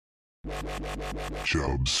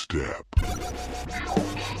TikStep.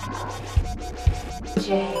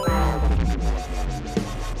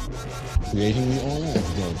 Creating the oil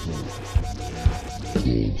advertisement.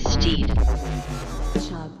 Steed.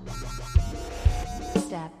 Chub.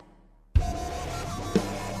 Step.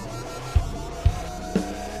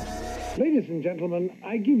 Ladies and gentlemen,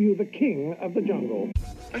 I give you the king of the jungle.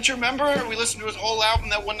 Don't you remember? We listened to his whole album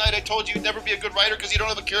that one night. I told you you'd never be a good writer because you don't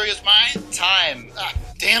have a curious mind. Time. Ah,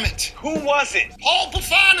 damn it. Who was it? Paul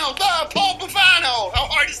Bufano. Paul Bufano. How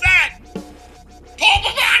hard is that? Paul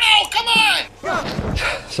Bufano, come on!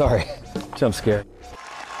 Sorry, jump scare.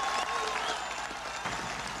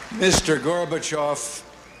 Mr. Gorbachev,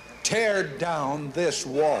 tear down this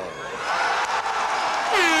wall.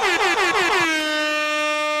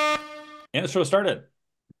 And the show started.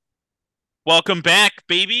 Welcome back,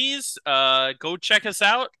 babies. Go check us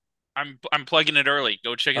out. I'm plugging it early.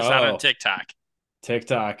 Go check us out on TikTok.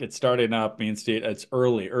 TikTok, it's starting up, Main State. It's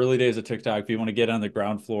early days of TikTok. If you want to get on the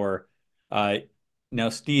ground floor, now,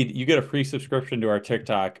 Steed, you get a free subscription to our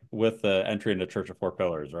TikTok with the entry into Church of Four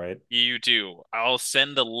Pillars, right? You do. I'll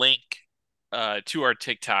send the link to our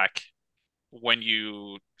TikTok when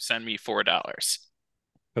you send me $4.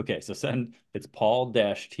 Okay, so it's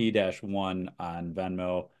Paul-T-1 on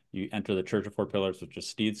Venmo. You enter the Church of Four Pillars, which is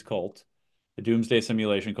Steed's cult, the Doomsday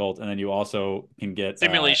Simulation cult, and then you also can get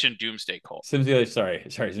Simulation Doomsday cult.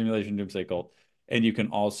 Simulation Doomsday cult, and you can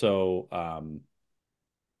also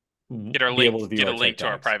get our link. Get a link to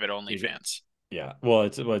our private OnlyFans. Yeah, well,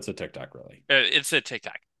 it's a TikTok, really. It's a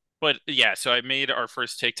TikTok, but yeah. So I made our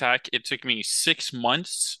first TikTok. It took me 6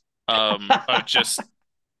 months of just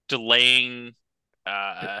delaying,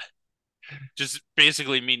 just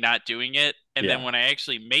basically me not doing it. And then when I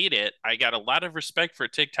actually made it, I got a lot of respect for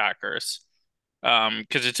TikTokers,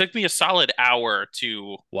 because it took me a solid hour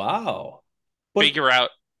to figure out.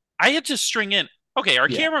 I had to string in. Okay, our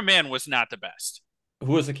cameraman was not the best.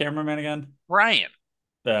 Who was the cameraman again? Brian.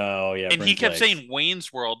 Oh, yeah. And he kept saying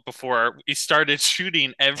Wayne's World before we started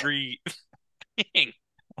shooting everything.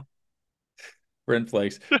 Brent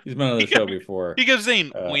Flakes. He's been on the show before. He kept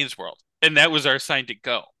saying Wayne's World. And that was our sign to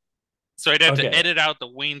go. So I'd have to edit out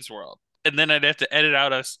the Wayne's World. And then I'd have to edit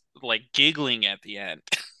out us like giggling at the end.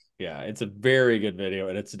 Yeah, it's a very good video.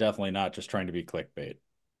 And it's definitely not just trying to be clickbait.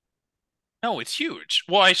 No, it's huge.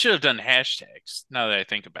 Well, I should have done hashtags now that I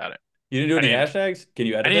think about it. You didn't do any hashtags? Can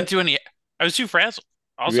you edit I didn't do any. I was too frazzled.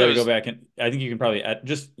 Also, you gotta go back and I think you can probably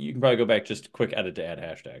go back just quick edit to add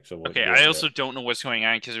hashtags. So okay, I also don't know what's going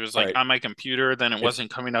on because it was like on my computer, then it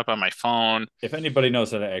wasn't coming up on my phone. If anybody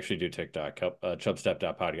knows how to actually do TikTok,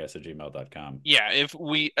 chubstep.podcast@gmail.com. Yeah, if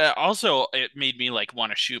we also it made me like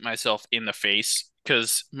want to shoot myself in the face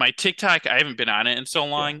because my TikTok, I haven't been on it in so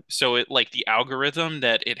long, so it like the algorithm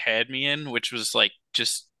that it had me in, which was like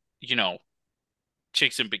just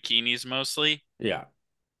chicks in bikinis mostly. Yeah,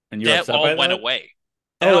 and that all went away.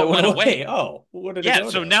 It went away. Oh, what did it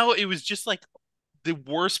go so to? now it was just like the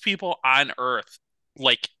worst people on earth,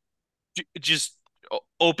 like just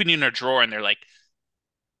opening a drawer and they're like,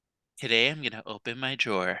 "Today I'm gonna open my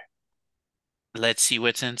drawer. Let's see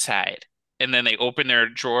what's inside." And then they open their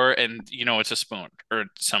drawer and it's a spoon or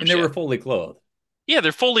some shit. And they were fully clothed. Yeah,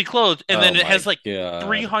 they're fully clothed, and then it has like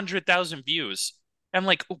 300,000 views. I'm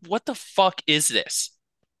like, what the fuck is this?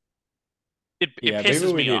 It pisses me off.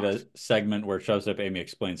 Maybe we need a segment where Joseph Amy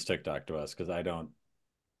explains TikTok to us because I don't.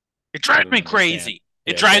 It drives me crazy.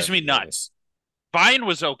 It drives me nuts. Vine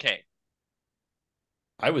was okay.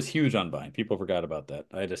 I was huge on Vine. People forgot about that.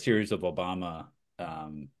 I had a series of Obama.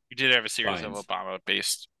 You did have a series of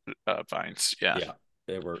Obama-based Vines. Yeah. Yeah,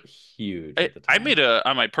 they were huge at the time. I made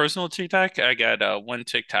on my personal TikTok. I got one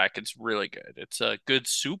TikTok. It's really good. It's a Good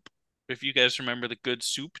Soup. If you guys remember the Good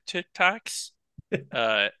Soup TikToks.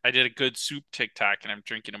 I did a Good Soup TikTok and I'm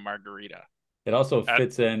drinking a margarita. It also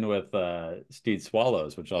fits in with Steed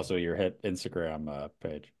Swallows, which is also your hit Instagram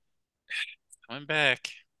page. Coming back.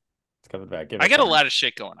 It's coming back. I got a lot of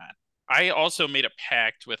shit going on. I also made a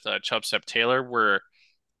pact with TikStep Taylor where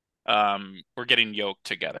we're getting yoked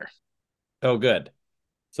together. Oh, good.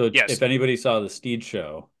 So if anybody saw the Steed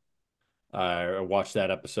show, or watch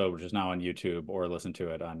that episode, which is now on YouTube, or listen to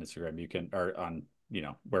it on Instagram, you can, or on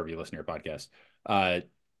wherever you listen to your podcast.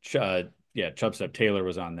 TikStep Taylor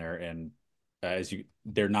was on there, and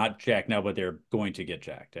they're not jacked now, but they're going to get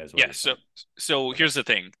jacked as well. Yeah. So here's the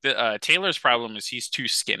thing: Taylor's problem is he's too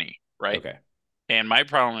skinny, right? Okay. And my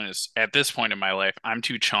problem is at this point in my life, I'm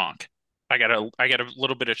too chonk. I got a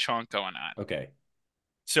little bit of chonk going on. Okay.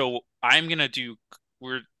 So I'm gonna do.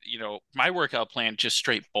 My workout plan just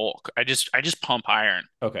straight bulk. I just pump iron.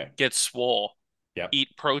 Okay. Get swole. Yep.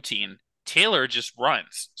 Eat protein. Taylor just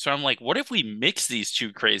runs. So I'm like, what if we mix these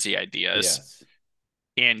two crazy ideas Yes.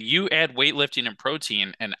 and you add weightlifting and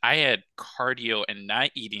protein, and I add cardio and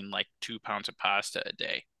not eating like 2 pounds of pasta a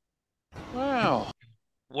day? Wow.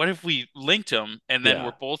 What if we linked them and then we're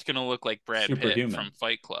Yeah. both going to look like Brad Pitt from Superhuman.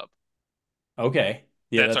 Fight Club? Okay.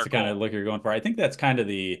 Yeah, That's that's our the kind of goal. look you're going for. I think that's kind of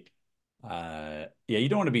the yeah, you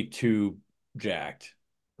don't want to be too jacked,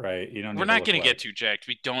 right? You don't We're need to not look going to get like too jacked.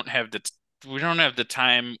 We don't have the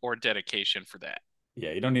time or dedication for that.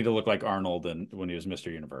 yeah, you don't need to look like Arnold and when he was Mr.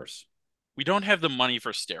 Universe. We don't have the money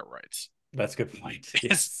for steroids. That's a good point. Is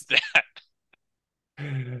Yes. that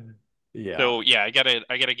Yeah. so? Yeah, I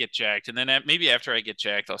gotta get jacked, and then maybe after I get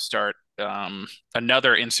jacked, I'll start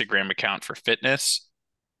another Instagram account for fitness,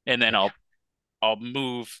 and then I'll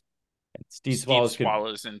move Steed Steve Swallows could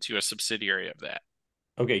Swallows into a subsidiary of that.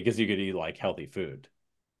 okay, because you could eat like healthy food.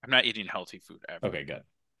 I'm not eating healthy food ever. Okay, good.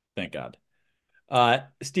 Thank God.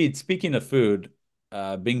 Steed, speaking of food,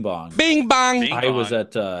 Bing Bong. Bing bong. Bing I was bong.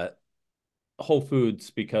 at Whole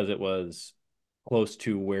Foods because it was close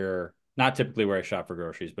to where, not typically where I shop for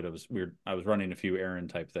groceries, but it was weird. I was running a few errand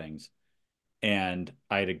type things, and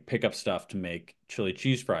I had to pick up stuff to make chili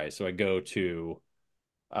cheese fries. So I go to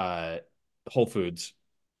uh, Whole Foods,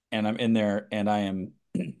 and I'm in there, and I am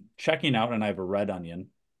checking out, and I have a red onion.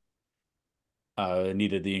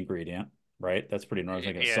 Needed the ingredient, right? That's pretty normal. It's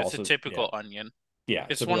like a Yeah, it's a salsa. Yeah, typical onion. yeah,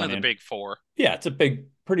 It's typical one of the onion. big four. Yeah, it's a big,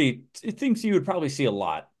 pretty things you would probably see a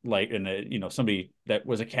lot. Like in a, somebody that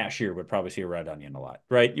was a cashier would probably see a red onion a lot,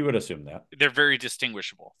 right? You would assume that. They're very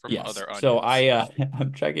distinguishable from Yes. other So onions.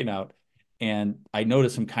 I'm checking out and I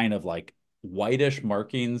noticed some kind of like whitish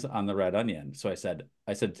markings on the red onion. So I said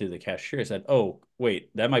to the cashier, I said, "Oh,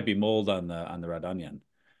 wait, that might be mold on the red onion.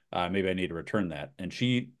 Maybe I need to return that." And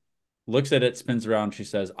she looks at it, spins around, she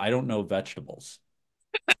says, "I don't know vegetables."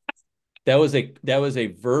 That was a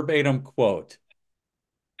verbatim quote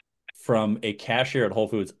from a cashier at Whole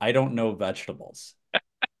Foods. I don't know vegetables.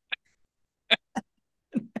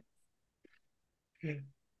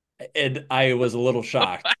 And I was a little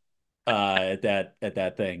shocked at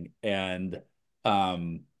that thing. And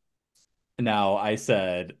um now I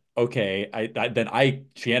said, okay, then I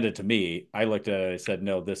she handed it to me. I looked at it, I said,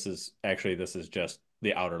 no, this is just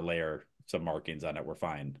the outer layer, some markings on it. We're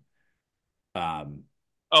fine. Um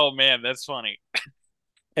Oh man, that's funny.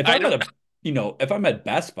 if I I'm at don't. if I'm at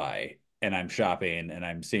Best Buy and I'm shopping and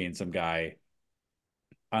I'm seeing some guy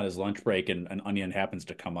on his lunch break and an onion happens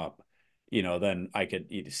to come up, then I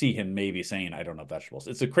could see him maybe saying, I don't know vegetables.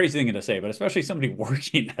 It's a crazy thing to say, but especially somebody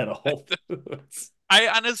working at a Whole Foods. I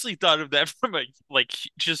honestly thought of that from a like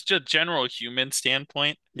just a general human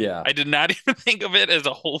standpoint. Yeah. I did not even think of it as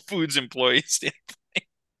a Whole Foods employee standpoint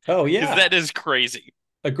Oh, because that yeah. is crazy.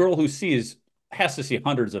 A girl who sees has to see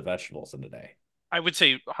hundreds of vegetables in a day, I would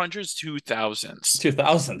say hundreds to thousands. to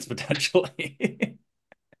thousands potentially.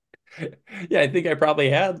 Yeah, I think I probably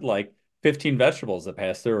had like 15 vegetables that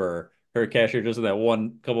passed through her cashier just in that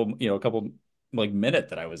one couple like minute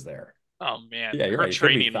that I was there. Oh man, Yeah, you're her right. It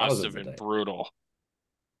could be training must have thousands a been day. brutal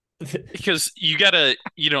because you gotta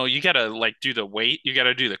like do the wait, you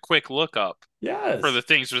gotta do the quick lookup for the Yes.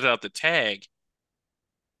 things without the tag,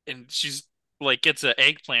 and she's like gets an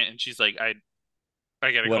eggplant and she's like, I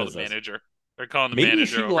gotta What call the is this? manager. They're calling the Maybe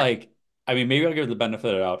manager she over. like, I mean, maybe I'll give her the benefit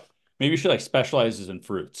of the doubt. Maybe she like specializes in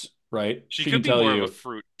fruits, right? She could be more of a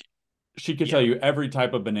fruit. She could Yeah, tell you every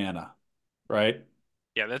type of banana, right?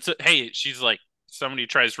 yeah. That's it. Hey, she's like somebody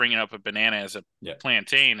tries ringing up a banana as a Yeah,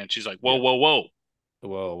 plantain, and she's like, whoa, yeah. whoa, whoa!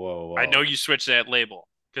 Whoa, whoa, I know whoa. you switched that label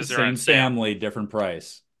because they're on Same sale. family, different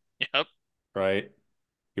price, Yep, right?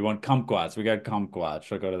 You want kumquats? We got kumquats.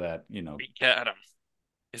 She'll go to that. we got them.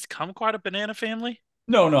 Is kumquat a banana family?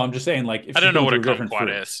 No, no, I'm just saying, like, if I she's don't know going what a through different kumquat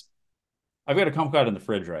fruits. is. I've got a kumquat in the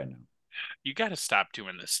fridge right now. You got to stop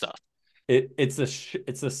doing this stuff. It's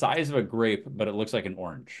the size of a grape, but it looks like an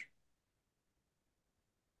orange.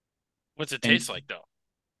 What's it And taste like though?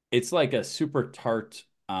 it's like a super tart.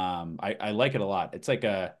 I like it a lot. It's like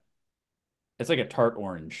a tart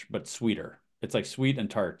orange, but sweeter. It's like sweet and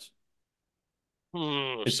tart.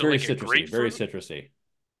 Ooh, It's so very like a citrusy, very grapefruit? citrusy.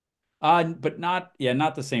 But not, yeah,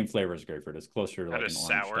 not the same flavor as grapefruit. It's closer to That like is an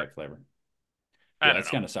orange sour. type flavor. I Yeah, don't it's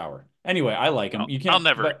know. kind of sour. Anyway, I like them. You I'll can't,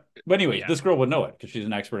 never. but anyways, Yeah, this girl would know it because she's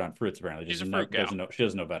an expert on fruits. Apparently, she's a doesn't know, fruit gal. doesn't know she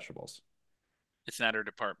doesn't know vegetables. It's not her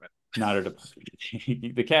department. Not her.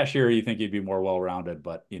 The cashier, you think he'd be more well-rounded,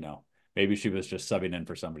 but maybe she was just subbing in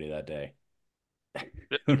for somebody that day.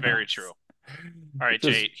 Who Very true. knows? All right,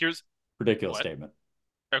 Just Jay. Here's ridiculous what. statement.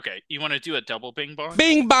 Okay, you want to do a double bing bong?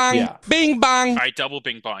 Bing bong. Yeah. Bing bong. All right, double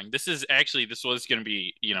bing bong. This was going to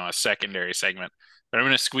be, a secondary segment, but I'm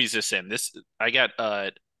going to squeeze this in. I got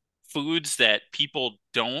foods that people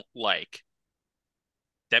don't like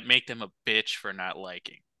that make them a bitch for not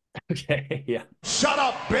liking. Okay, yeah. Shut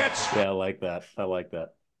up, bitch! Yeah, I like that. I like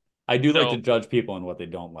that. I do like to So judge people on what they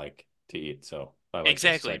don't like to eat, so I like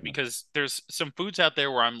this exactly, segment. because there's some foods out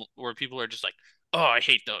there where people are just like, "Oh, I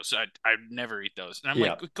hate those. I never eat those." And I'm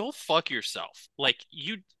like, Yeah. "Go fuck yourself. Like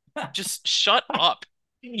you just shut up.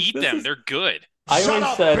 Eat This them. is They're good." I Shut always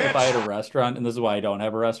up, said if I had a bitch! restaurant, and this is why I don't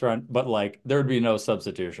have a restaurant, but like there would be no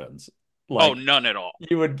substitutions. Oh, Like none at all.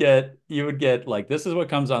 you would get like this is what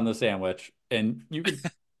comes on the sandwich, and you could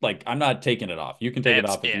like I'm not taking it off. You can take it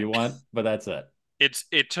That's off if it. you want, but that's it.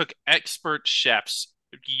 It took expert chefs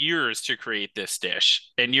years to create this dish,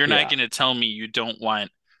 and you're not Yeah. going to tell me you don't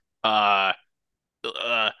want uh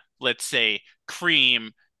uh let's say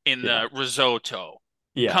cream in Yeah. the risotto.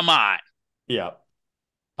 Yeah. Come on. Yeah.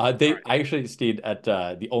 All They right. I actually stayed at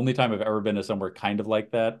the only time I've ever been to somewhere kind of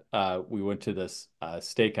like that. We went to this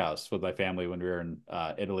steakhouse with my family when we were in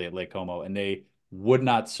Italy at Lake Como, and they would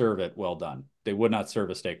not serve it well done. They would not serve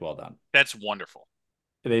a steak well done. That's wonderful.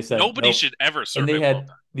 They said Nobody nope. should ever And serve they it well had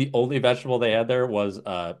the only vegetable they had there was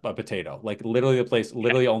a potato. Like literally, the place done.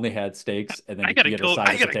 literally only had steaks, and then you can get a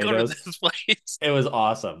side I of gotta go to potatoes. this place. It was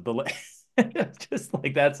awesome. Just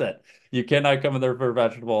like that's it. You cannot come in there for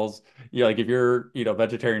vegetables. You like if you're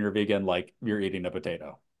vegetarian or vegan, like you're eating a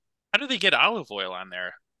potato. How do they get olive oil on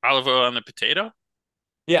there? Olive oil on the potato?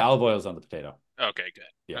 Yeah, olive oil is on the potato. Okay, good. I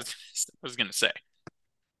Yeah, was, I was gonna say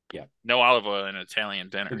yeah. no olive oil in an Italian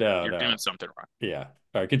dinner. No, You're doing no. something wrong. Yeah.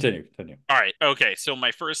 All right, continue, continue. All right. Okay. So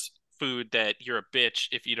my first food that you're a bitch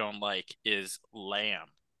if you don't like is lamb.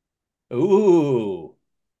 Ooh,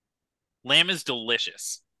 Lamb is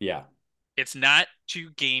delicious. yeah, It's not too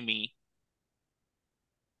gamey.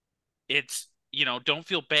 Don't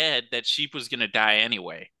feel bad that sheep was gonna die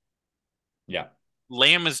anyway. yeah,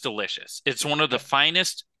 Lamb is delicious. It's one of the yeah,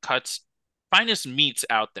 finest cuts, finest meats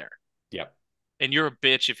out there. yeah. And you're a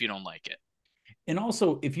bitch if you don't like it. And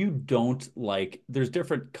also, if you don't like, there's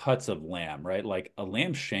different cuts of lamb, right? Like a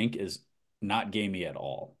lamb shank is not gamey at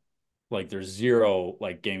all. Like there's zero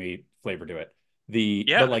like gamey flavor to it. But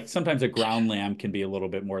Yeah. like sometimes a ground lamb can be a little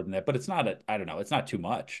bit more than that, but it's not I don't know, it's not too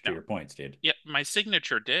much to No. your point, Steve. Yeah. My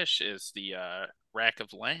signature dish is the rack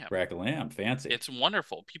of lamb. Rack of lamb, fancy. It's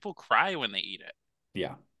wonderful. People cry when they eat it.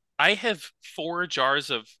 Yeah. I have 4 jars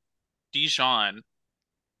of Dijon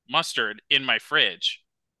mustard in my fridge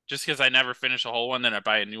just because I never finish a whole one, then I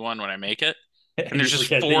buy a new one when I make it. And And there's you just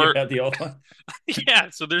forget that you four, had the old one. yeah,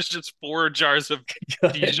 so there's just 4 jars of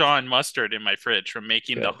Good. Dijon mustard in my fridge from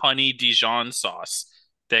making the Good. honey Dijon sauce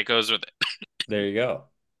that goes with it. There you go.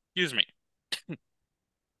 Excuse me.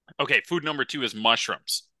 Okay, food number 2 is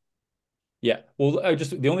mushrooms. Yeah. Well, I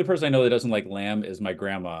just the only person I know that doesn't like lamb is my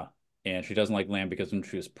grandma, and she doesn't like lamb because when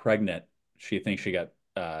she was pregnant, she thinks she got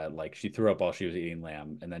like she threw up while she was eating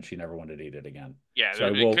lamb, and then she never wanted to eat it again. Yeah, So I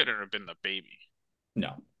it will couldn't have been the baby.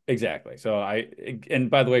 no, exactly. So and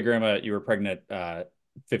by the way, grandma, you were pregnant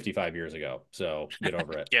 55 years ago, so get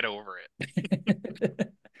over it. Get over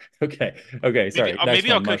it. Okay. Okay, sorry. Next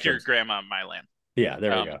Maybe I'll one, cook your mushrooms. grandma my lamb. Yeah,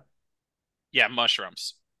 there we Um, go. yeah,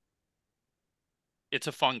 mushrooms. It's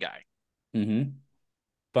a fungi. Mm-hmm.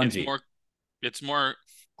 It's Fungi, more it's more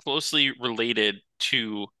closely related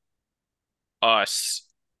to us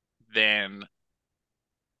than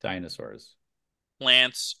dinosaurs,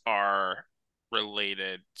 plants are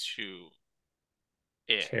related to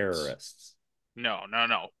it. terrorists. No, no,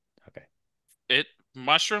 no. Okay. It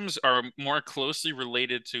Mushrooms are more closely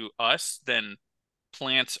related to us than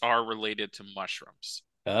plants are related to mushrooms.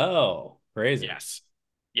 Oh, crazy. Yes.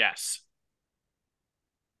 Yes.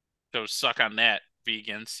 So suck on that,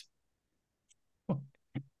 vegans.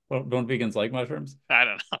 Well, don't vegans like mushrooms? I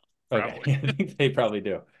don't know. Okay, Probably. I think they probably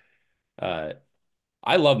do. Uh,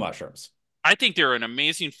 I love mushrooms. I think they're an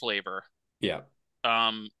amazing flavor. Yeah,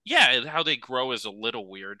 Yeah, how they grow is a little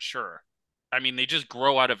weird, sure. I mean, they just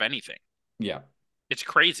grow out of anything. yeah, It's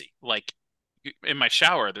crazy. Like in my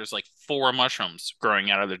shower, there's like 4 mushrooms growing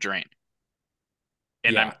out of the drain.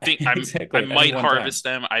 And yeah, I exactly. At any might one time. harvest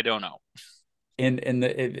them. I don't know.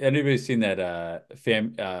 If anybody's seen that I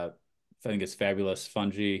think it's Fabulous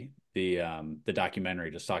Fungi, the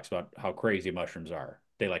documentary just talks about how crazy mushrooms are.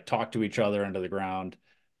 They like talk to each other under the ground.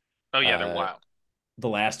 Oh yeah, they're Uh, wild. The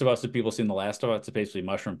Last of Us, if people seen The Last of Us, it's basically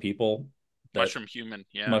mushroom people that Mushroom human,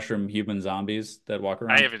 yeah. mushroom human zombies that walk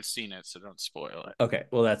I around. haven't seen it, so don't spoil it. Okay,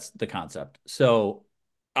 well that's the concept. So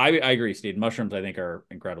I agree, Steve. Mushrooms I think are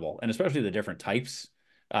incredible, and especially the different types.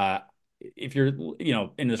 If you're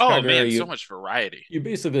in the Oh Chicago area, man, so much variety. you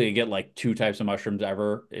basically get like two types of mushrooms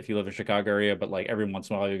ever if you live in Chicago area, but like every once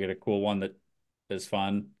in a while you get a cool one that is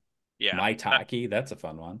fun. Yeah. Maitake, that's a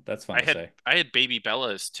fun one. That's fun to say. I had baby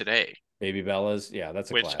Bellas today, Baby Bellas, yeah,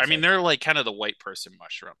 that's a which I mean classic. they're like kind of the white person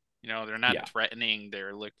mushroom. You know, they're not Yeah, threatening. They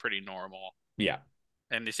look pretty normal, yeah,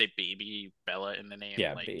 and they say baby Bella in the name.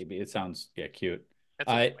 yeah, Like baby. It sounds yeah cute. that's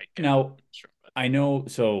a I white guy now mushroom, but I know.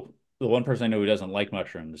 So the one person I know who doesn't like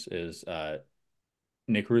mushrooms is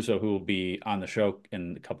Nick Russo, who will be on the show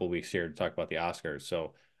in a couple of weeks here to talk about the Oscars.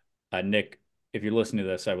 So Nick, if you're listening to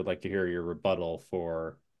this, I would like to hear your rebuttal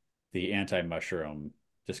for the anti-mushroom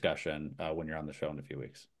discussion when you're on the show in a few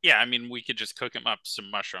weeks. yeah, I mean we could just cook him up some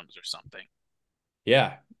mushrooms or something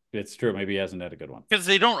Yeah, it's true. Maybe he hasn't had a good one. because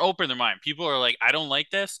they don't open their mind. People are like, I don't like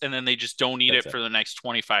this, and then they just don't eat That's it it. for the next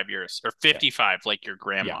 25 years or Yeah, 55, like your yeah.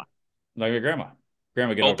 grandma. Like your grandma.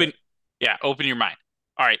 Grandma, get over Open, it. yeah, open your mind.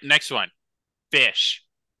 All right, next one, fish.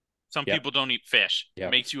 Some Yep, people don't eat fish. It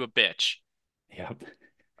yep, makes you a bitch. yep,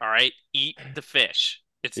 All right, eat the fish.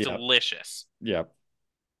 It's yep, delicious. yep,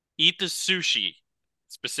 Eat the sushi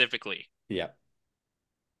specifically yep.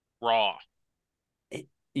 raw.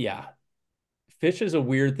 Yeah, fish is a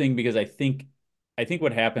weird thing because I think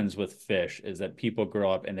what happens with fish is that people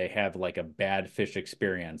grow up and they have like a bad fish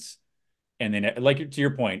experience and then like to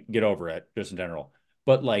your point, get over it just in general.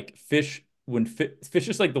 But like fish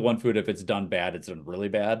is like the one food if it's done bad, it's done really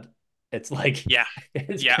bad. It's like Yeah,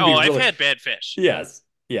 it's yeah. gonna Oh, be I've really had bad fish. yes,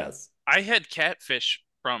 yes. I had catfish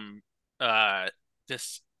from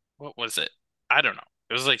this what was it? I don't know.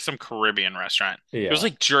 It was like some Caribbean restaurant. It was Yeah.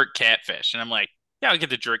 like jerk catfish, and I'm like, yeah, I'll get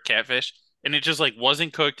the jerk catfish. And it just like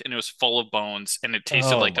wasn't cooked, and it was full of bones, and it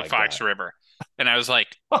tasted Oh like the my Fox God. River. And I was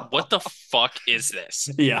like, what the fuck is this?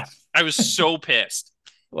 Yeah. I was so pissed.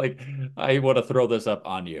 Like I want to throw this up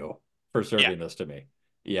on you for Yeah. serving this to me.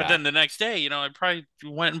 But Yeah. then the next day, I probably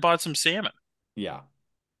went and bought some salmon. Yeah.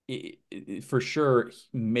 For sure,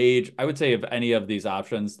 I would say of any of these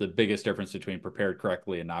options, the biggest difference between prepared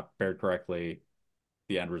correctly and not prepared correctly,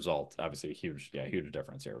 the end result, obviously huge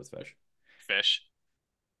difference here with fish. Fish.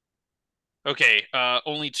 Okay,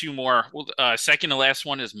 only two more. Well, second to last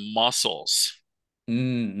one is mussels.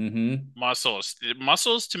 Mm-hmm. Mussels.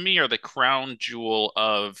 Mussels to me are the crown jewel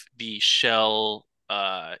of the shell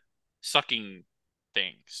sucking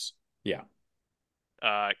things. Yeah.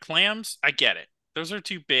 Clams, I get it. Those are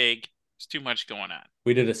too big. There's too much going on.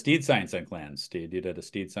 We did a steed science on clams. Steed, you did a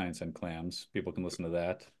steed science on clams. People can listen to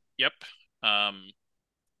that. Yep. Um,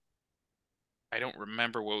 I don't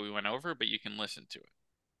remember what we went over, but you can listen to it.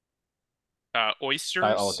 I'll look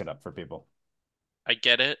Oysters, it up for people. I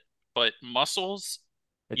get it, but mussels,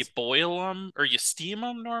 you It's boil them or you steam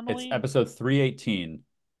them it's normally. episode 318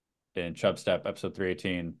 in Chubstep, episode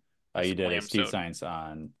 318. It's You did a clam steed soda. science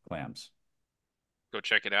on clams. Go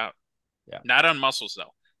check it out. Yeah. Not on mussels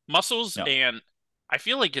though. Mussels No. and I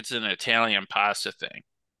feel like it's an Italian pasta thing.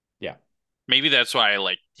 Yeah. Maybe that's why I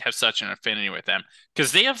like have such an affinity with them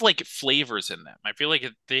because they have like flavors in them. I feel like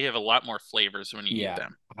they have a lot more flavors when you eat Yeah.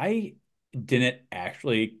 them. I didn't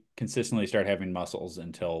actually consistently start having mussels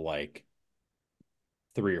until like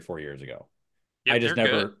 3 or 4 years ago. I Yep, just they're good.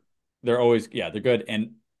 never, they're always, yeah, they're good.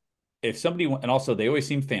 And if somebody, and also they always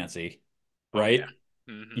seem fancy, Oh yeah. right?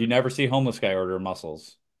 You Hmm. never see a homeless guy order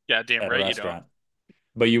mussels Yeah, damn at a right you don't. restaurant,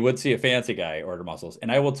 but you would see a fancy guy order mussels.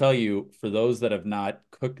 And I will tell you, for those that have not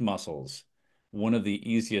cooked mussels, one of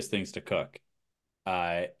the easiest things to cook.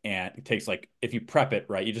 And it takes like if you prep it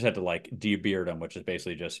right, you just have to like debeard them, which is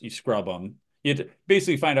basically just you scrub them. You have to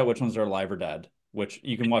basically find out which ones are alive or dead. Which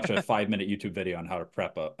you can watch a 5 minute YouTube video on how to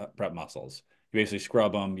prep mussels. You basically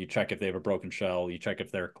scrub them. You check if they have a broken shell. You check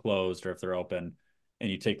if they're closed or if they're open, and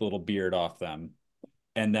you take a little beard off them.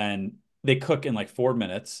 And then they cook in like 4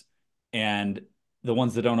 minutes. And the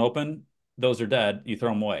ones that don't open, those are dead. You throw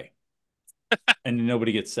them away, and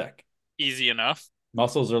nobody gets sick. Easy enough.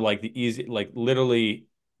 Mussels are like like literally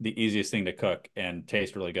the easiest thing to cook and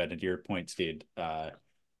taste really good. And to your point, Steed,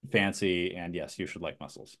 fancy and yes, you should like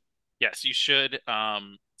mussels. Yes, you should.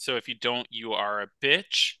 So if you don't, you are a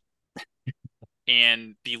bitch.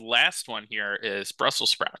 And the last one here is Brussels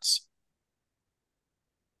sprouts.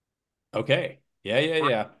 Okay, yeah, yeah, Br-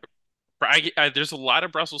 yeah. there's a lot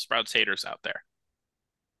of Brussels sprouts haters out there.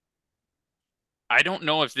 I don't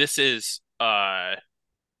know if this is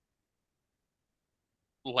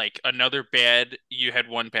like another bad you had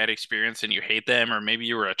one bad experience and you hate them, or maybe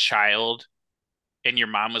you were a child and your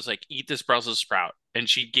mom was like, eat this Brussels sprout, and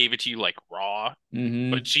she gave it to you like raw,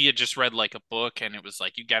 but Mm-hmm. she had just read like a book and it was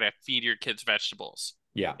like you gotta feed your kids vegetables.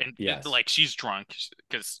 Yeah, And yes, like she's drunk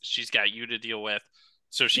because she's got you to deal with.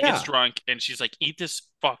 So she gets yeah, drunk and she's like, eat this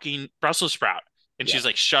fucking Brussels sprout. And yeah, she's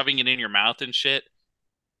like shoving it in your mouth and shit.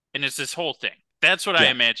 And it's this whole thing. That's what I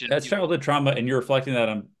yeah. imagine That's childhood trauma, and you're reflecting that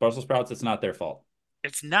on Brussels sprouts. It's not their fault.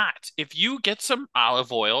 It's not. If you get some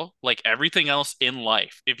olive oil, like everything else in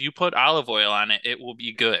life, if you put olive oil on it, it will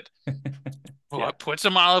be good. Yeah. Put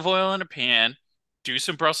some olive oil in a pan, do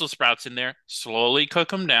some Brussels sprouts in there, slowly cook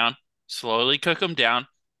them down.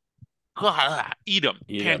 Eat them.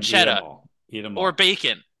 Eat them Pancetta all. Eat them or all.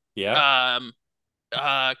 bacon. Yeah. Um,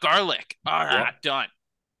 garlic. Yep. Done.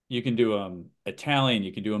 You can do them Italian,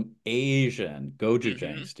 you can do them Asian, Hmm.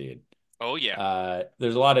 gochujang, Steve. Oh yeah.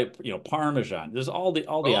 There's a lot of, Parmesan. There's all the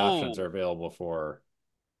options Oh, are available for,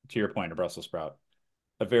 to your point, a Brussels sprout.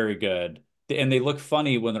 A very good, and they look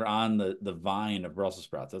funny when they're on the vine of Brussels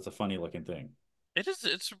sprouts. That's a funny looking thing. it is.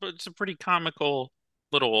 It's a pretty comical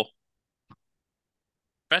little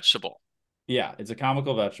vegetable. Yeah, it's a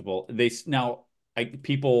comical vegetable. Now,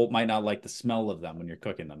 people might not like the smell of them when you're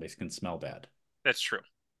cooking them. They can smell bad. That's true.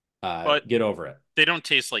 But Get over it. they don't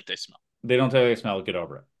taste like they smell. They don't tell you they smell. Get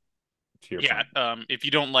over it. To your Yeah. point. If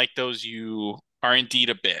you don't like those, you are indeed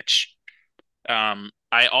a bitch.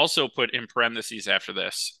 I also put in parentheses after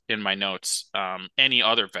this in my notes, any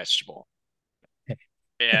other vegetable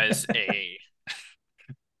as I a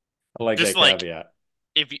like just that like caveat.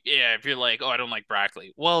 if you're like, oh, I don't like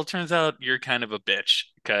broccoli. Well, it turns out you're kind of a bitch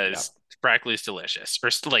Yeah, because broccoli is delicious, or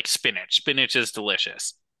like spinach. Spinach is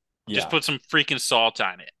delicious. Just yeah. put some freaking salt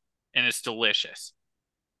on it, and it's delicious.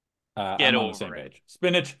 Get I'm on the same over it. page.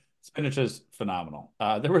 Spinach is phenomenal.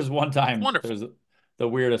 There was one It's time, there wonderful. was the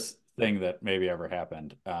weirdest thing that maybe ever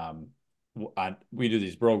happened. We do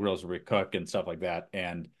these bro grills where we cook and stuff like that.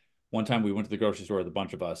 And one time we went to the grocery store with a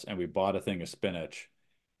bunch of us and we bought a thing of spinach.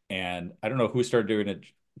 And I don't know who started doing it,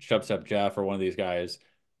 Shubstep Jeff or one of these guys,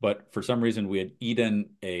 but for some reason we had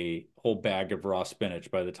eaten a whole bag of raw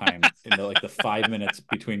spinach by the time in the 5 minutes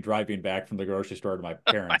between driving back from the grocery store to my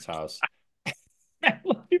parents' house.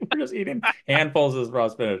 People were just eating handfuls of raw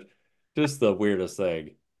spinach. Just the weirdest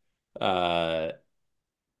thing. Uh,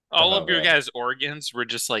 All oh of your man. guys' organs were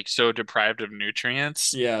just like so deprived of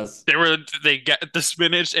nutrients. Yes. They got the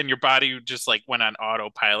spinach and your body just like went on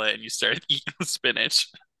autopilot and you started eating the spinach.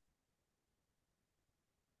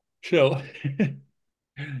 So,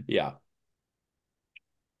 yeah,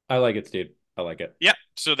 I like it, Steve. I like it. Yeah,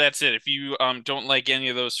 so that's it. If you don't like any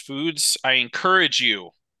of those foods, I encourage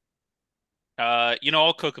you.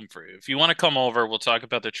 I'll cook them for you. If you want to come over, we'll talk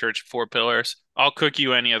about the Church of Four Pillars. I'll cook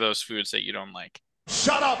you any of those foods that you don't like.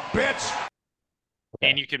 Shut up, bitch! Okay,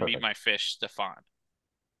 And you can meet perfect. my fish, Stefan.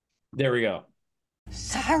 There we go.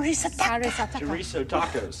 Chorizo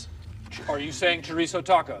tacos. Are you saying chorizo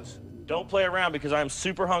tacos? Don't play around because I'm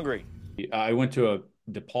super hungry. I went to a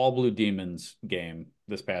DePaul Blue Demons game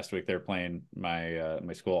this past week. They're playing my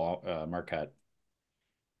school, Marquette,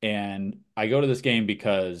 and I go to this game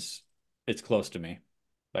because it's close to me.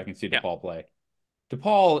 I can see Yeah. DePaul play.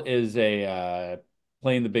 DePaul is a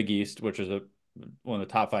playing the Big East, which is one of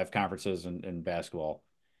the top five conferences in basketball.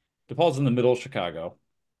 DePaul's in the middle of Chicago,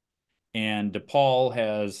 and DePaul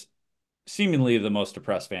has seemingly the most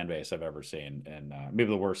depressed fan base I've ever seen, and maybe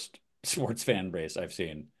the worst sports fan base I've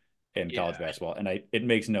seen in college Yeah. basketball, and it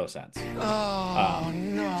makes no sense. Oh,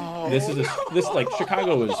 no. This like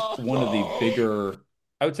Chicago is one of the bigger,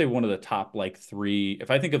 I would say one of the top like three. If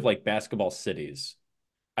I think of like basketball cities,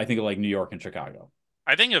 I think of like New York and Chicago.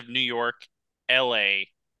 I think of New York, LA,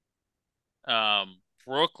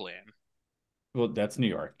 Brooklyn, Well, that's New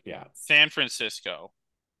York, yeah. San Francisco,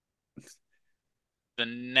 the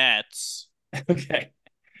Nets. Okay,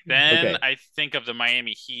 Then okay, I think of the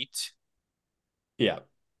Miami Heat. yeah,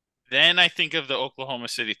 Then I think of the Oklahoma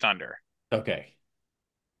City Thunder. okay,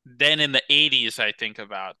 Then in the 80s, I think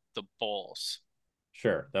about the Bulls.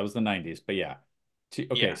 sure. That was the '90s, but yeah.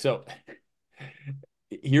 Okay, Yeah. so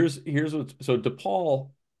here's what so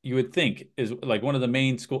DePaul you would think is like one of the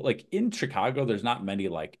main school like in Chicago. There's not many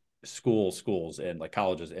like schools and like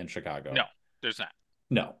colleges in No, Chicago. there's not.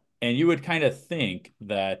 No, and you would kind of think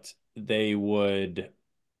that they would.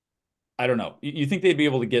 I don't know. You think they'd be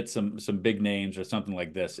able to get some big names or something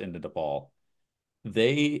like this into DePaul.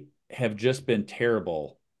 They have just been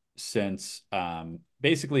terrible since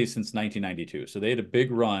basically since 1992. So they had a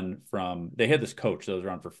big run from they had this coach that was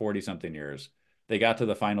around for 40 something years. They got to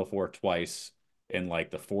the Final Four twice in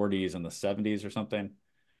like the 40s and the 70s or something.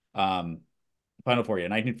 Um, Final Four, yeah,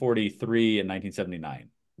 1943 and 1979.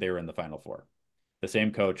 They were in the Final Four. The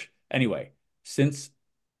same coach. Anyway, since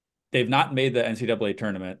they've not made the NCAA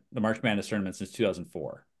tournament, the March Madness tournament since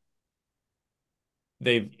 2004.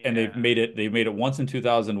 They've Yeah. made it once in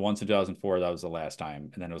 2000, once in 2004. That was the last time,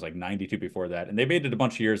 and then it was like 92 before that, and they made it a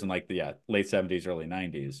bunch of years in like the late 70s, early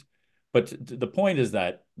 90s. But the point is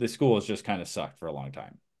that the school has just kind of sucked for a long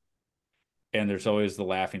time. and there's always the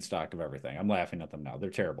laughing stock of everything. I'm laughing at them now. They're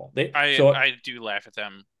terrible. I do laugh at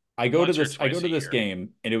them I once or go twice to a this year. game,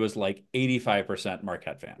 and it was like 85%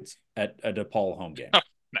 Marquette fans at a DePaul home game.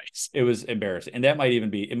 Nice. It was embarrassing. And that might even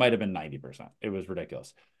be, it might have been 90%. It was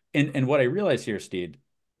ridiculous. And what I realized here, Steve,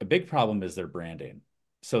 a big problem is their branding.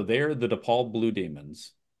 So they're the DePaul Blue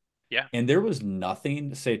Demons, Yeah. and there was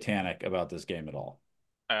nothing satanic about this game at all.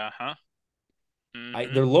 Uh-huh.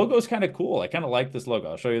 Their logo is kind of cool. I kind of like this logo.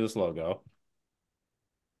 I'll show you this logo.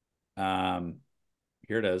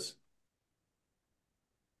 Here it is.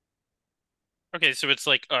 Okay, so it's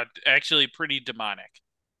like actually pretty demonic.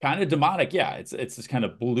 Kind of demonic, yeah. It's this kind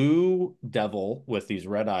of blue devil with these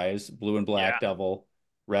red eyes, blue and black Yeah. devil,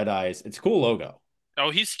 red eyes. It's a cool logo. Oh,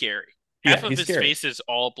 he's scary. Yeah, Half of he's his scary. face is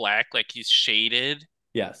all black, like he's shaded.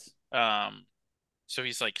 Yes. So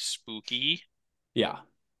he's like spooky. Yeah.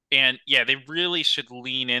 And yeah, they really should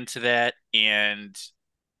lean into that and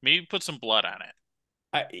maybe put some blood on it.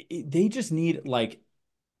 They just need like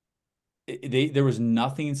there was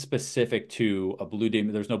nothing specific to a blue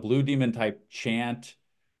demon. There's no blue demon type chant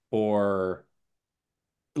or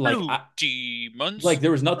Blue demons. like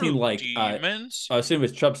there was nothing Blue like demons. I was saying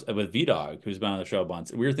with Chubbs with V Dog, who's been on the show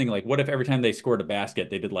once. We were thinking like, what if every time they scored a basket,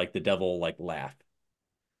 they did like the devil like laugh,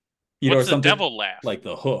 What's or the something devil laugh? like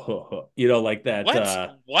the huh huh huh, like that. What? I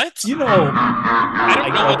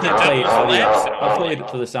don't know what the can't play devil's audio. laugh sounds I'll play like. it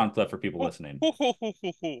for the sound clip for people listening. Is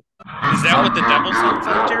that what the devil sounds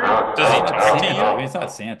like, Jared? Does he It's not talk to Santa. you? I mean, it's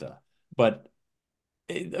not Santa, but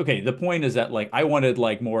okay. The point is that like I wanted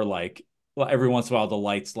like more like well, every once in a while the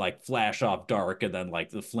lights like flash off dark and then like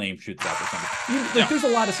the flame shoots up or something. Like there's a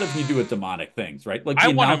lot of stuff you do with demonic things, right? Like the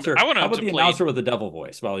announcer. I want him how about to the play. announcer with the devil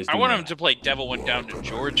voice while he's I doing want that? him to play "Devil Went Down to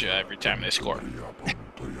Georgia" every time they score.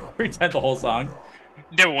 Pretend the whole song.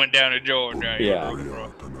 Devil went down to Georgia. Yeah.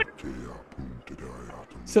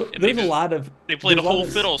 So there's a lot of they played a there's whole lot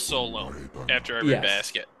of- fiddle solo after every Yes.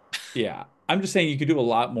 basket. Yeah, I'm just saying you could do a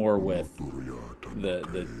lot more with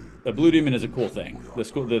the Blue Demon is a cool thing.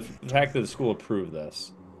 The fact that the school approved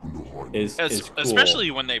this is cool.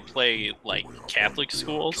 Especially when they play like Catholic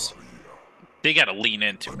schools, they got to lean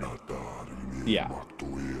into it. Yeah.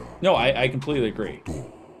 No, I completely agree.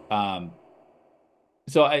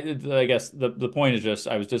 So I guess the point is just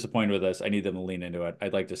I was disappointed with this. I need them to lean into it.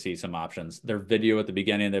 I'd like to see some options. Their video at the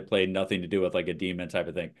beginning, they played nothing to do with like a demon type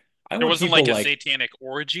of thing. There wasn't like a satanic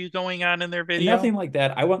orgy going on in their video. Nothing like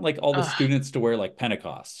that. I want like all the students to wear like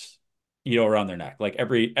Pentecosts, around their neck. Like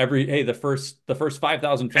every hey, the first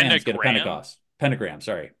 5,000 fans get a Pentecost. Pentagram,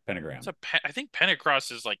 sorry, pentagram. I think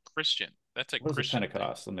Pentecost is like Christian. That's a What is Christian a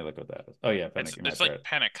Pentecost? Let me look what that is. Oh yeah, pentagram. It's like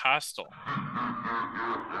Pentecostal.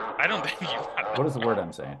 I don't think you want What is the word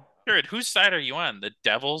I'm saying? Jared, whose side are you on? The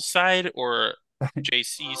devil's side or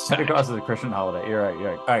JC's side? Pentecost is a Christian holiday. You're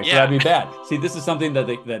right. All right, yeah. So that'd be bad. See, this is something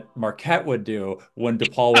that Marquette would do when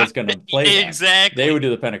DePaul was going to play them. Exactly. They would do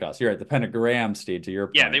the Pentecost. You're right. The pentagram, Steve, to your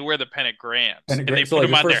point. Yeah, they wear the pentagrams. And they so put like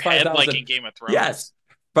them on their 5, head 000, like in Game of Thrones. Yes.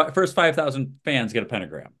 But first 5,000 fans get a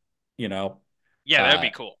pentagram, Yeah, that'd be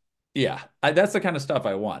cool. Yeah, that's the kind of stuff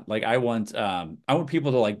I want. Like I want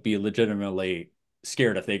people to like be legitimately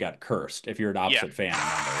scared if they got cursed. If you're an opposite fan,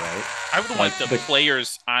 right? I would want the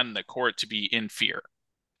players on the court to be in fear.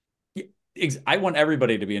 I want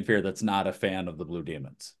everybody to be in fear that's not a fan of the Blue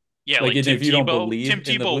Demons. Yeah, like if you don't believe, Tim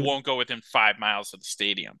Tebow won't go within 5 miles of the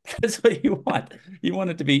stadium. That's what you want. You want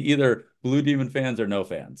it to be either Blue Demon fans or no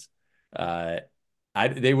fans.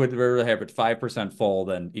 They would rather have it 5% full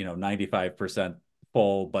than 95%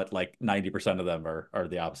 full, but like 90% of them are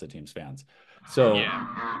the opposite team's fans. So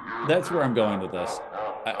that's where I'm going with this.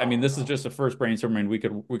 I mean, this is just a first brainstorming. We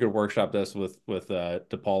could workshop this with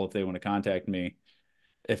DePaul if they want to contact me.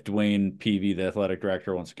 If Dwayne Peavy, the athletic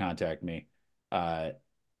director, wants to contact me,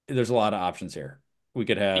 there's a lot of options here. We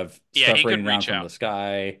could have stuff raining down from the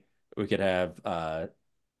sky. We could have I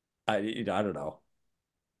don't know.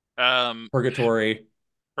 Purgatory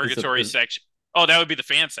section. Oh, that would be the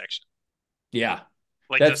fan section. Yeah.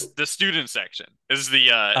 Like the student section is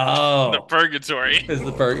the purgatory. Is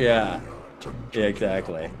the yeah,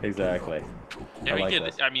 exactly. Yeah,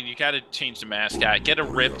 I mean, you got to change the mascot. Get a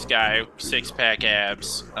ripped guy, 6-pack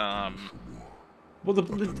abs. Well,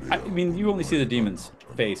 I mean, you only see the demon's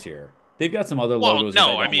face here. They've got some other logos that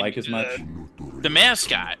I don't like as much. The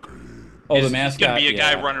mascot. The mascot. He's gonna be a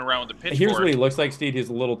guy running around with a pitchfork. Here's what he looks like, Steve. He's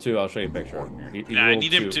a little too. I'll show you a picture of him here. I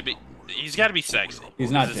need him to be. He's got to be sexy.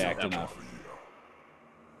 He's not jacked enough.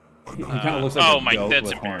 He kind of looks like a goat that's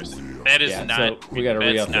with embarrassing. horns. That is not. So we got to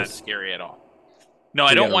re-up That's not this. scary at all. No,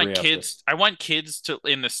 I don't want kids. I want kids to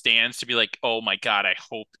in the stands to be like, "Oh my god, I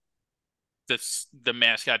hope the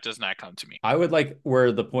mascot does not come to me." I would like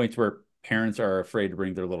where the points where parents are afraid to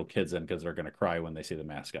bring their little kids in because they're going to cry when they see the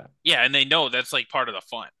mascot. Yeah, and they know that's like part of the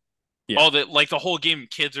fun. Yeah, All the like the whole game,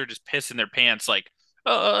 kids are just pissing their pants, like,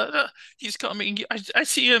 he's coming. I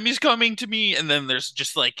see him. He's coming to me. And then there's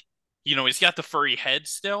just like, he's got the furry head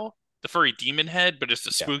still, the furry demon head, but it's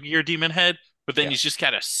the yeah, spookier demon head. But then yeah. he's just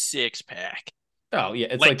got a six pack. Oh yeah,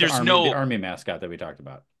 it's Like like there's the no, army mascot that we talked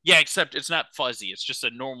about. yeah, except it's not fuzzy. It's just a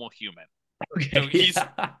normal human. So Okay,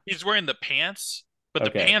 yeah. he's wearing the pants, but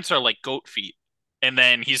the Okay, pants are like goat feet. And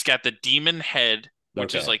then he's got the demon head,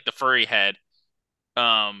 which is okay, like the furry head.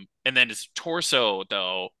 And then his torso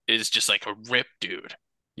though is just like a ripped dude.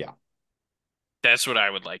 yeah. That's what I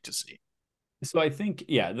would like to see. So I think,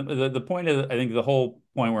 yeah, the point of I think the whole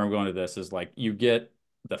point where I'm going to this is like you get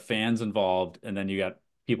the fans involved, and then you got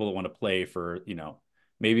people that want to play for,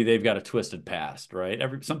 maybe they've got a twisted past, right?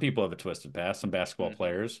 Some people have a twisted past, some basketball Hmm.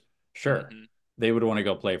 players, sure, Hmm. they would want to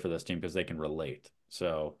go play for this team because they can relate.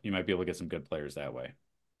 So you might be able to get some good players that way.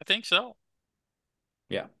 I think so.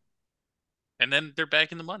 Yeah. And then they're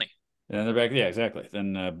back in the money. And then they're back. Yeah, exactly.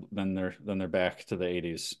 Then they're back to the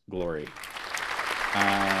 '80s glory.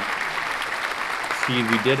 See,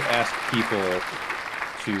 we did ask people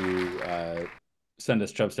to send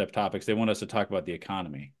us Chub Step topics. They want us to talk about the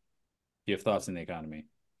economy. Do you have thoughts on the economy?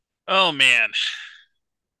 Oh man,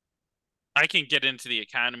 I can get into the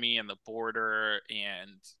economy and the border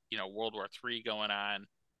and World War III going on.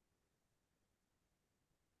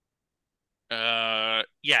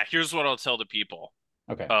 Yeah, here's what I'll tell the people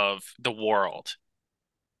Okay. of the world.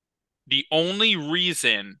 The only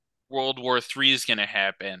reason World War III is going to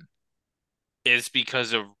happen is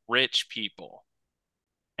because of rich people.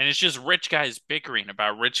 And it's just rich guys bickering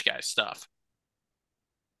about rich guy stuff.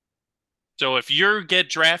 So if you get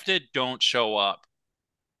drafted, don't show up.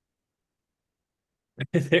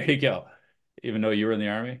 There you go. Even though you were in the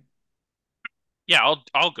army. Yeah,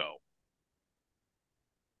 I'll go.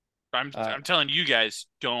 I'm Uh, I'm telling you guys,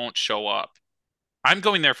 don't show up. I'm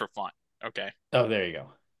going there for fun. Okay. oh, there you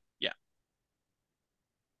go. Yeah.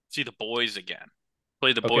 See the boys again.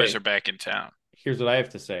 Play the boys are Okay. back in town. Here's what I have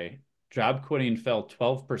to say. Job quitting fell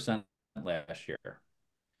 12% last year,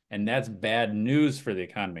 and that's bad news for the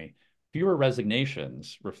economy. Fewer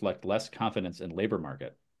resignations reflect less confidence in labor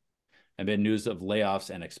market, amid news of layoffs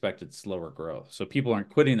and expected slower growth. So people aren't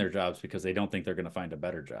quitting their jobs because they don't think they're going to find a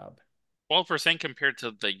better job. 12% compared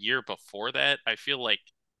to the year before that. I feel like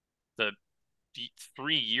the, the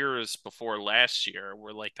 3 years before last year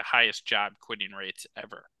were like the highest job quitting rates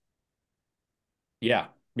ever. Yeah,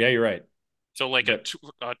 yeah, you're right. So like But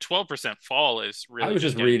a 12% fall is I really was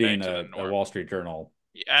just just getting reading back to the a norm. Wall Street Journal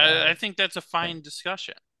Yeah, uh, I think that's a thing. fine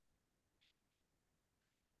discussion.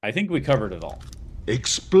 I think we covered it all.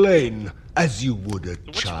 Explain as you would a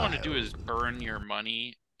So what you want to do child. is burn your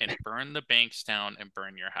money and burn the banks down and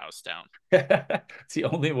burn your house down. It's the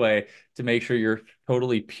only way to make sure you're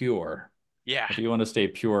totally pure. Yeah, If you want to stay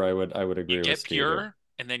pure, I would you agree with get Steve here. pure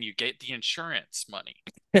and then you get the insurance money.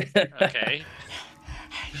 Exactly, Okay.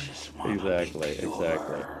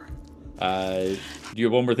 exactly. Do you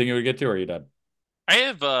have one more thing you would get to, or are you done? I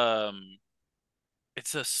have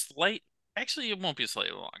it's a slight actually it won't be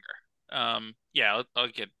slightly longer. Yeah, I'll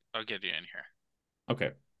get you in here.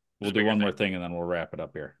 Okay. We'll Just a do bigger one more thing. thing and then we'll wrap it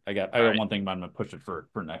up here. I All got right. one thing, but I'm gonna push it for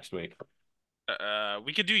next week.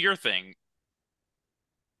 We could do your thing.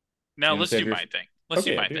 Now You gonna let's do save yours? my thing. Let's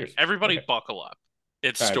do Okay, yeah, my do thing. yours. Everybody Okay. buckle up.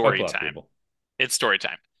 It's All right, story buckle up, time. people. It's story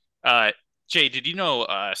time. Uh Jay, did you know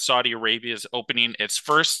Saudi Arabia is opening its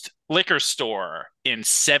first liquor store in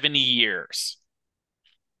 70 years?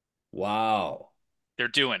 Wow. They're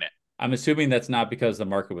doing it. I'm assuming that's not because the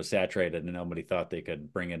market was saturated and nobody thought they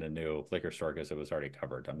could bring in a new liquor store because it was already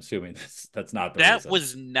covered. I'm assuming that's not the That reason.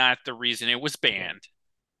 was not the reason it was Okay. banned.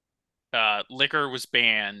 Liquor was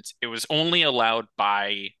banned. It was only allowed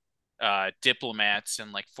by diplomats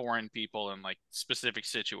and like foreign people in like specific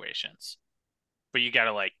situations. But you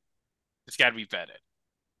gotta like it's gotta be vetted.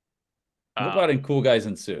 What about Um, in cool guys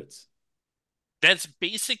in suits? that's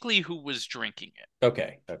basically who was drinking it.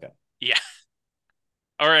 Okay, okay. Yeah.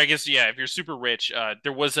 Or I guess yeah, if you're super rich,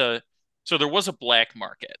 there was a black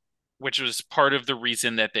market, which was part of the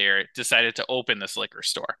reason that they decided to open this liquor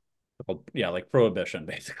store. Well, yeah, like prohibition,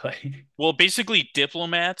 basically. Well, basically,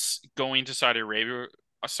 diplomats going to Saudi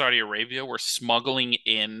Arabia were smuggling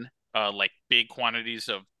in like big quantities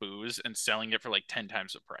of booze and selling it for like 10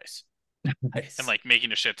 times the price and Nice. like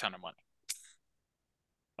making a shit ton of money.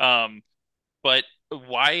 Um, but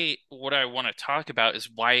why what I want to talk about is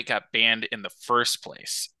why it got banned in the first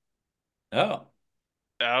place. Oh,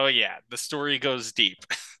 Oh yeah, the story goes deep.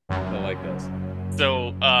 I like this.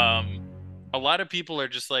 So, a lot of people are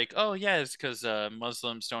just like, oh yeah, it's because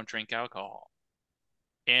Muslims don't drink alcohol.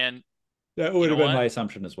 And That you would know have been what? my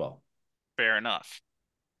assumption as well. Fair enough.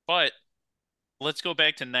 But let's go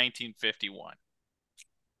back to 1951.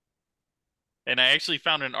 And I actually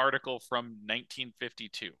found an article from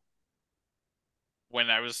 1952. When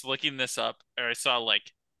I was looking this up, or I saw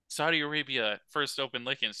like Saudi Arabia first opened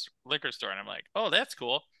liquor store, and I'm like, oh, that's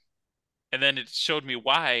cool. And then it showed me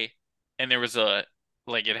why, and there was a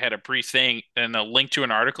like it had a brief thing and a link to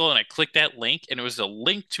an article, and I clicked that link, and it was a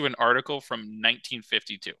link to an article from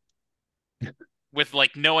 1952 with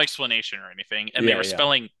like no explanation or anything, and they Yeah, were yeah.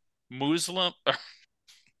 spelling Muslim,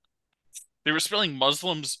 they were spelling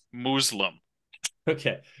Muslims Muslim.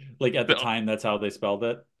 Okay. Like at the So time, that's how they spelled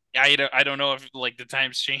it. I don't know if like the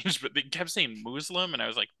times changed, but they kept saying Muslim, and I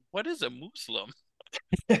was like, what is a Muslim?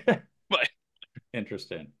 But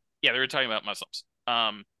Interesting. yeah, they were talking about Muslims.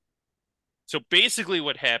 So basically,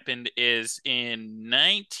 what happened is in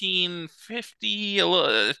 1950,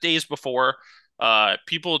 days before,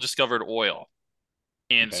 people discovered oil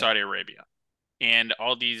in Okay. Saudi Arabia, and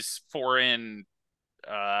all these foreign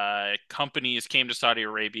companies came to Saudi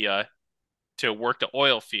Arabia to work the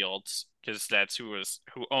oil fields because that's who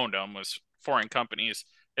owned them was foreign companies,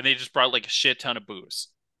 and they just brought like a shit ton of booze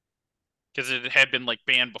because it had been like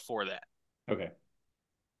banned before that, Okay.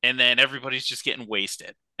 and then everybody's just getting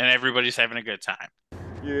wasted and everybody's having a good time.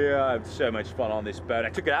 Yeah, I had so much fun on this boat. I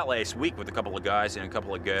took it out last week with a couple of guys and a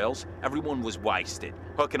couple of girls. Everyone was wasted,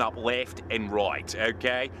 hooking up left and right,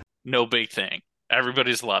 okay? No big thing.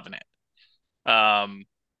 Everybody's loving it.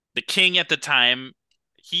 The king at the time,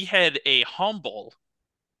 he had a humble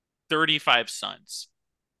 35 sons.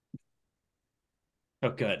 Oh,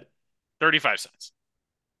 good. 35 sons.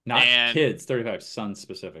 Not And kids, 35 sons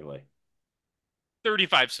specifically.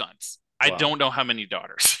 35 sons. I Wow. don't know how many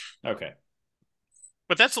daughters. Okay.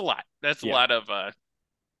 But that's a lot. Yeah.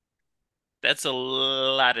 That's a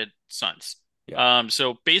lot of sons. Yeah.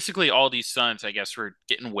 So basically all these sons, I guess, were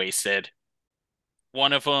getting wasted.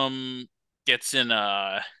 One of them gets in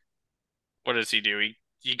a what does he do?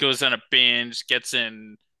 He goes on a binge, gets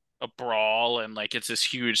in a brawl, and like it's this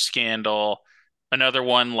huge scandal. Another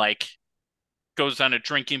one like goes on a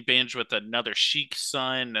drinking binge with another sheik's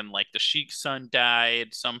son, and like the sheik's son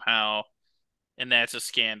died somehow, and that's a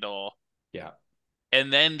scandal. Yeah.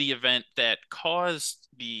 And then the event that caused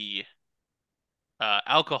the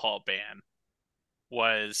alcohol ban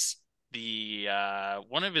was the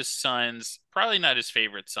one of his sons, probably not his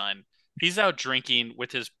favorite son. He's out drinking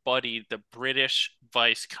with his buddy, the British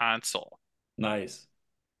vice consul, Nice.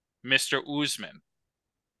 Mr. Usman.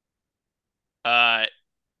 Uh,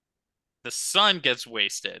 the son gets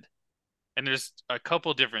wasted, and there's a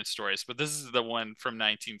couple different stories, but this is the one from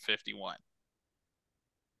 1951.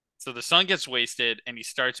 So the son gets wasted, and he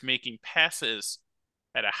starts making passes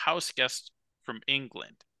at a house guest from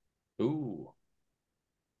England, Ooh.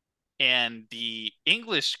 and the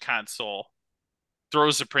English consul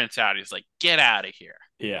throws the prince out. He's like, "Get out of here.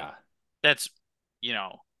 Yeah. That's, you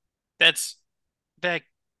know, that's that.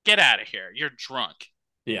 Get out of here. You're drunk."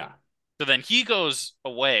 Yeah. So then he goes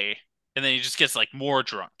away, and then he just gets like more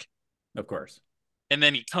drunk. Of course. And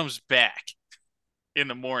then he comes back in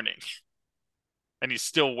the morning and he's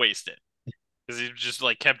still wasted because he just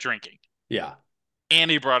like kept drinking. Yeah.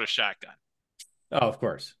 And he brought a shotgun. Oh, of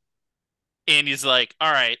course. And he's like,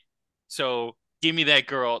 all right, so give me that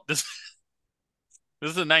girl. This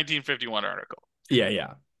is a 1951 article. Yeah,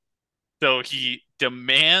 yeah. So he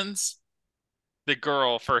demands the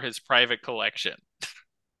girl for his private collection.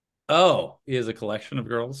 Oh, he has a collection of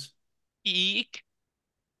girls? Eek.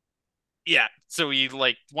 Yeah. So he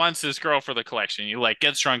like wants this girl for the collection. He like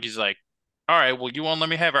gets drunk. He's like, all right, well, you won't let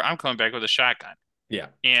me have her. I'm coming back with a shotgun. Yeah.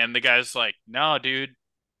 And the guy's like, no, dude,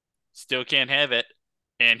 still can't have it.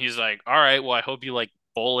 And he's like, all right, well, I hope you like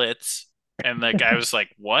bullets. And the guy was like,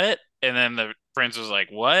 what? And then the prince was like,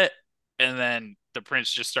 what? And then the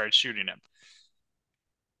prince just started shooting him.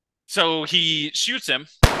 So he shoots him.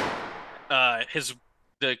 His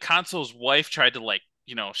the consul's wife tried to like,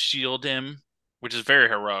 shield him, which is very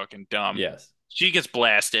heroic and dumb. Yes. She gets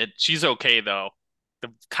blasted. She's okay though.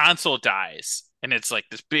 The consul dies, and it's like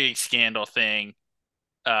this big scandal thing.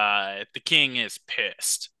 The king is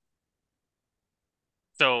pissed.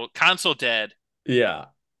 So consul dead, Yeah.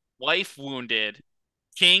 wife wounded,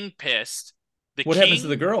 king pissed. The What happens to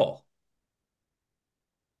the king, girl?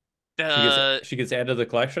 She gets the she gets added to the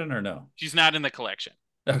collection or no? she's not in the collection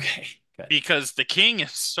Okay. Good. because the king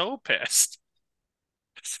is so pissed.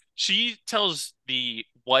 She tells the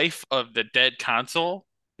wife of the dead consul.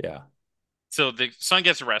 Yeah. So the son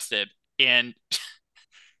gets arrested, and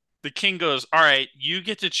The king goes, "All right, you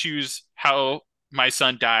get to choose how my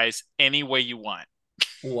son dies any way you want."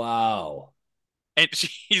 Wow. And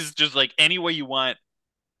she's just like, "Any way you want,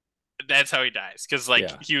 that's how he dies." Because like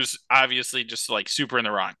Yeah. he was obviously just like super in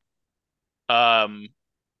the wrong. Um,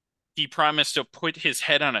 he promised to put his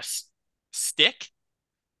head on a stick,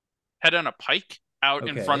 head on a pike out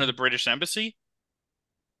in front of the Okay. British embassy.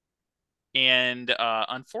 And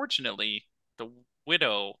unfortunately, the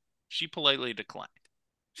widow, she politely declined.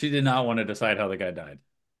 She did not want to decide how the guy died.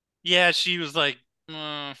 Yeah, she was like,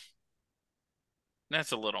 "Mm,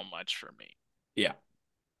 that's a little much for me." Yeah.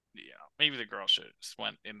 Yeah, maybe the girl should have just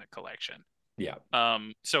went in the collection. Yeah.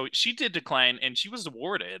 So she did decline, and she was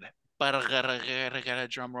awarded, but I got a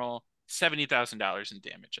drum roll, $70,000 in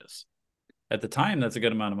damages. At the time, that's a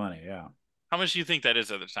good amount of money. Yeah. How much do you think that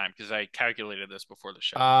is at the time? Because I calculated this before the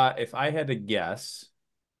show. If I had to guess,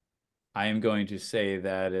 I am going to say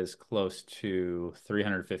that is close to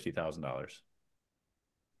 $350,000.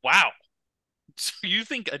 Wow. So you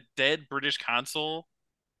think a dead British consul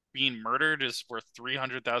being murdered is worth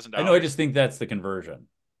I know, I $300,000? just think that's the conversion.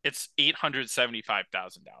 It's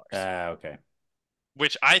 $875,000, Okay.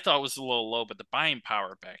 which I thought was a little low, but the buying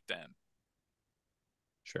power back then.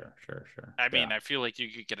 Sure, sure, sure. I mean, Yeah. I feel like you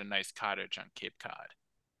could get a nice cottage on Cape Cod.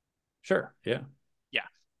 Sure. Yeah.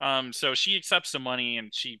 Yeah. So she accepts the money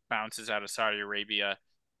and she bounces out of Saudi Arabia.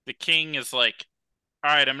 The king is like,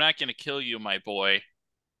 "All right, I'm not gonna kill you, my boy,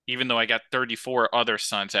 even though I got 34 other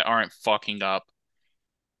sons that aren't fucking up."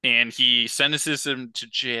 And he sentences him to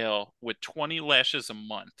jail with 20 lashes a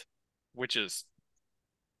month, which is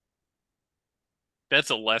that's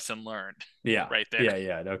a lesson learned Yeah. right there. Yeah.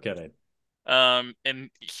 Yeah. No kidding. And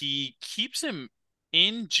he keeps him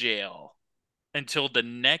in jail until the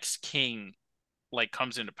next king like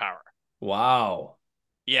comes into power. Wow.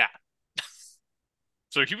 Yeah.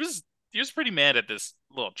 So he was pretty mad at this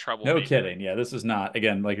little No troublemaker. kidding. Yeah. This is not,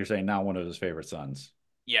 again, like you're saying, not one of his favorite sons.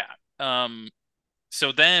 Yeah.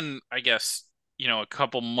 So then I guess, a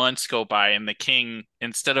couple months go by and the king,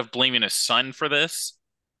 instead of blaming his son for this,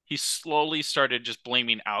 he slowly started just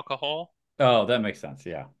blaming alcohol Oh, that makes sense.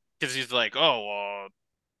 Yeah. because he's like, "Oh, well,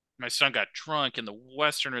 my son got drunk and the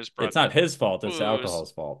Westerners It's brought the not his fault. It's the booze."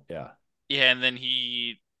 alcohol's fault. Yeah. Yeah, and then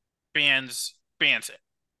he bans it.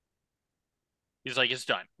 He's like, "It's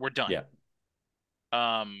done. We're done." Yeah.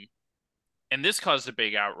 Um, and this caused a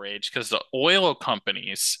big outrage because the oil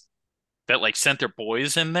companies that like sent their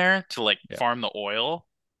boys in there to like Yeah. farm the oil,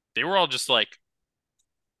 they were all just like,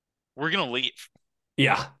 "We're gonna leave."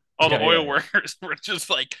 Yeah. All the Yeah. Yeah. oil Yeah. workers were just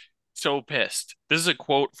like so pissed. This is a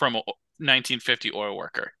quote from a 1950 oil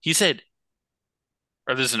worker. He said,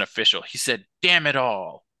 or this is an official, he said, "Damn it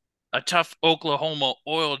all. A tough Oklahoma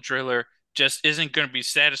oil driller just isn't going to be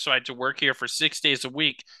satisfied to work here for 6 days a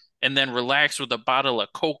week and then relax with a bottle of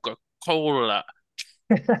Coca-Cola."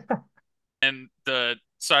 And the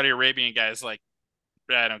Saudi Arabian guy's like,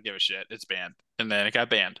 "I don't give a shit. It's banned." And then it got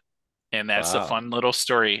banned. And that's the Wow. fun little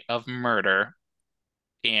story of murder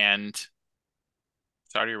and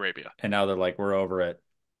Saudi Arabia. And now they're like, we're over it.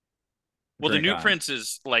 Well, the Drink new on. prince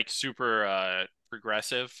is like super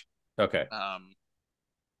progressive. Okay. Um,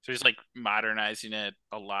 so he's like modernizing it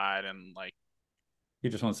a lot and like, He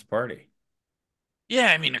just wants to party. yeah,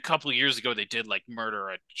 I mean, a couple of years ago they did like murder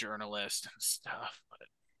a journalist and stuff, but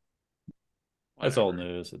That's old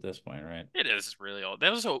whatever. news at this point, right? It is really old.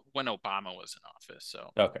 That was when Obama was in office, so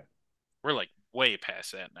Okay. we're like way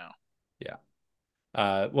past that now. Yeah.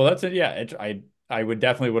 Well, that's it. Yeah. I would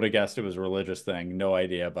have guessed it was a religious thing. No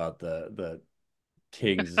idea about the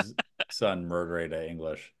king's son murdering a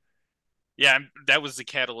English. Yeah, that was the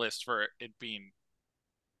catalyst for it being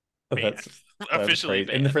banned, That's officially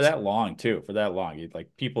crazy. And for banned. that long too. For that long, like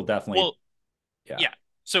people definitely. Well, Yeah. yeah.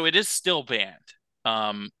 So it is still banned.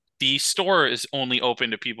 Um, the store is only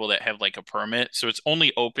open to people that have like a permit, so it's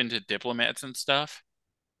only open to diplomats and stuff.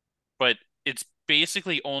 But it's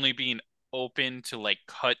basically only being open to like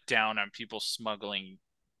cut down on people smuggling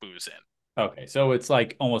booze in. Okay. So it's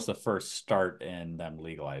like almost the first start in them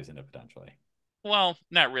legalizing it potentially. Well,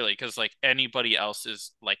 not really, because like anybody else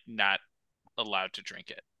is like not allowed to drink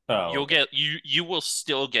it. Oh, You'll okay. get you will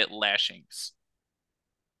still get lashings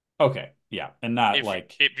Okay. Yeah. And not if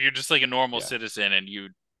like, if you're just like a normal yeah. citizen and you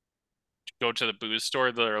go to the booze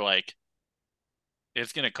store. They're like,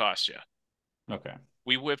 "It's gonna cost you." Okay.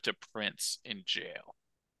 We whipped a prince in jail.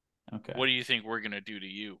 Okay. What do you think we're gonna do to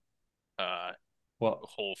you, uh, Well,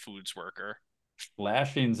 Whole Foods worker?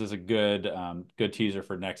 lashings is a good teaser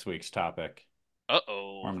for next week's topic, where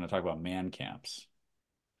Uh-oh. I'm going to talk about man camps.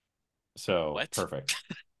 So What? perfect.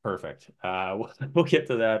 Perfect. We'll get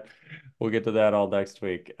to that. We'll get to that all next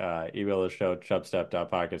week. Email the show,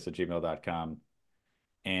 chubstep.podcast@gmail.com.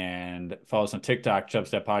 And follow us on TikTok,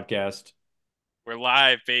 Chubstep Podcast. We're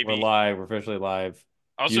live, We're baby. live. We're officially live.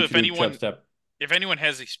 Also, YouTube, Chubstep. if anyone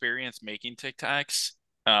has experience making TikToks,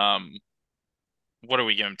 what do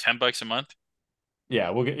we give them? $10 a month?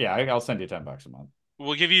 Yeah, I'll send you $10 a month.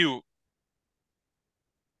 We'll give you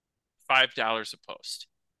 $5 a post.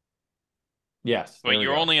 Yes, But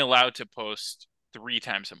you're only allowed to post 3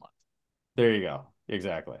 times a month. There you go.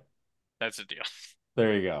 Exactly. That's a deal.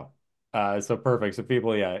 There you go. So perfect. So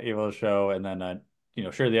people, email the show and then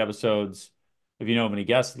share the episodes. If you know of any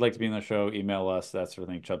guests that'd like to be in the show, email us, that sort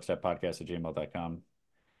of thing, chubsteppodcast@gmail.com.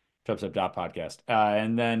 Chubstep.podcast.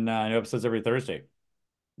 And then new episodes every Thursday.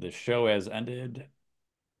 The show has ended.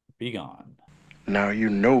 Be gone. Now you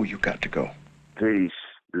know you got to go. Peace.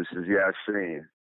 This is Yasin.